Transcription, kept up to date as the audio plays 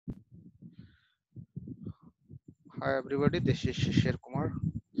Hi everybody, this is Shishir Kumar.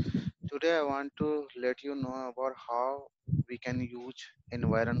 Today I want to let you know about how we can use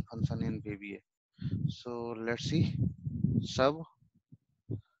environ function in VBA. So let's see sub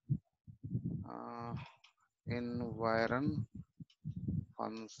uh, environ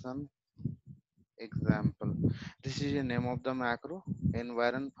function example. This is a name of the macro.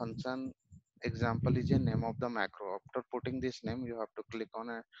 Environ function example is a name of the macro. After putting this name, you have to click on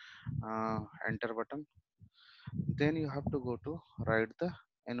a enter button. Then you have to go to write the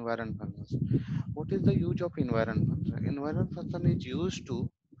environ functions. What is the use of environ function? Environ function is used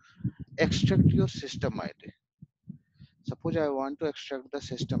to extract your system ID. Suppose I want to extract the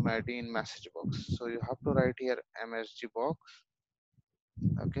system ID in message box. So you have to write here msg box.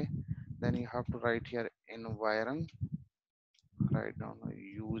 Okay. Then you have to write here environ. Write down a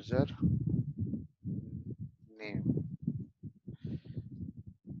user name.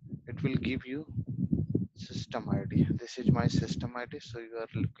 It will give you system ID. This is my system ID. So you are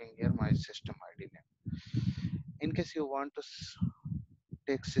looking here my system ID name. In case you want to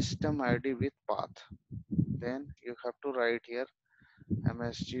take system ID with path, then you have to write here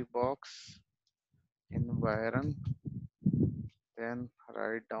msg box environ, then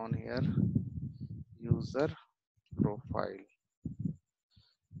write down here user profile.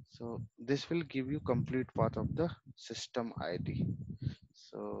 So this will give you complete path of the system ID.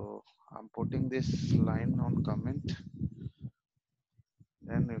 So I'm putting this line on comment,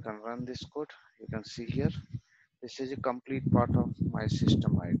 then you can run this code. You can see here this is a complete part of my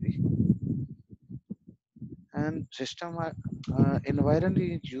system ID. And system environment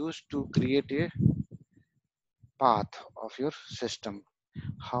is used to create a path of your system.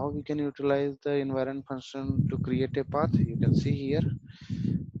 How we can utilize the environment function to create a path? You can see here,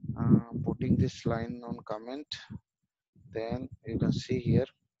 putting this line on comment. Then you can see here.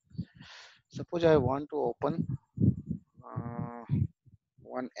 Suppose I want to open uh,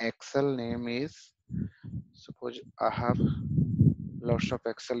 one Excel name is. Suppose I have lots of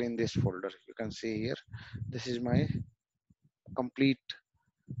Excel in this folder. You can see here. This is my complete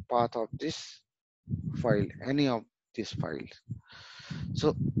path of this file. Any of this file.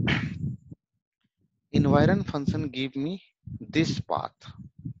 So environment function give me this path.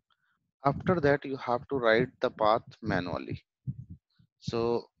 After that, you have to write the path manually.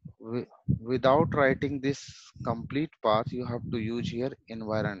 So without writing this complete path, you have to use here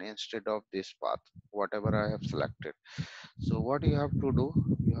environ instead of this path, whatever I have selected. So what you have to do,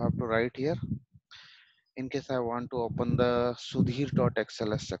 you have to write here, in case I want to open the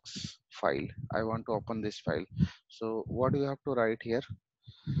sudhir.xlsx file, I want to open this file. So what you have to write here,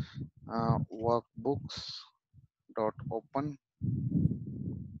 workbooks.open,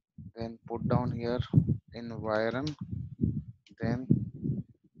 then put down here environ, then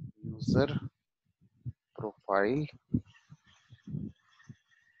user profile.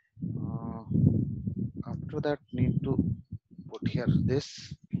 Uh, after that need to put here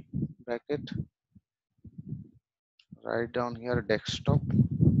this bracket, write down here desktop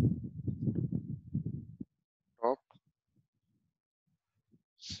top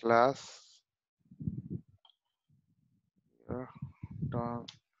slash here,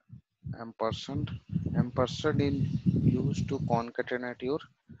 ampersand is used to concatenate your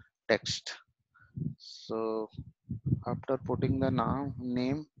text. So after putting the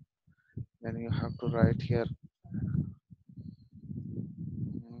name, then you have to write here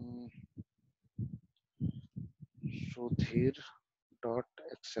mm,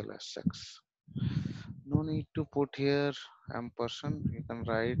 sudhir.xlsx. No need to put here ampersand, you can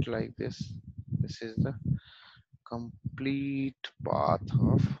write like this. This is the complete path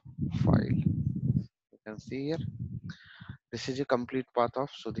of file. You can see here, this is a complete path of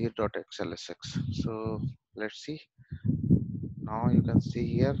sudhir.xlsx. So let's see. Now you can see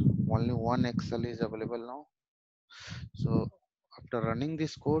here only one Excel is available now. So after running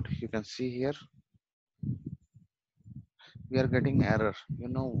this code, you can see here we are getting error. You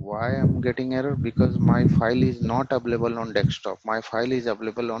know why I'm getting error? Because my file is not available on desktop. My file is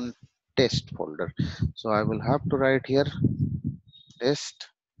available on test folder. So I will have to write here test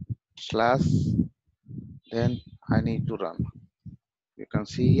slash, then I need to run. You can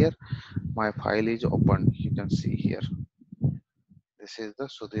see here my file is open. You can see here this is the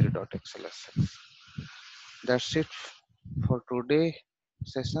sudhir.xlsx. That's it for today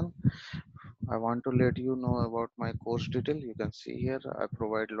session. I want to let you know about my course detail. You can see here I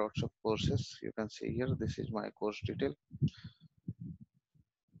provide lots of courses. You can see here this is my course detail: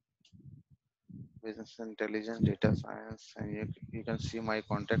 business intelligence, data science, and you can see my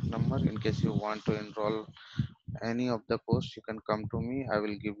contact number in case you want to enroll any of the course, you can come to me. I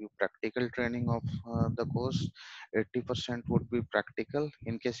will give you practical training of the course. 80% would be practical.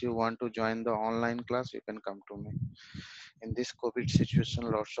 In case you want to join the online class, you can come to me. In this COVID situation,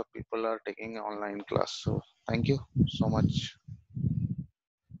 lots of people are taking online class. So thank you so much.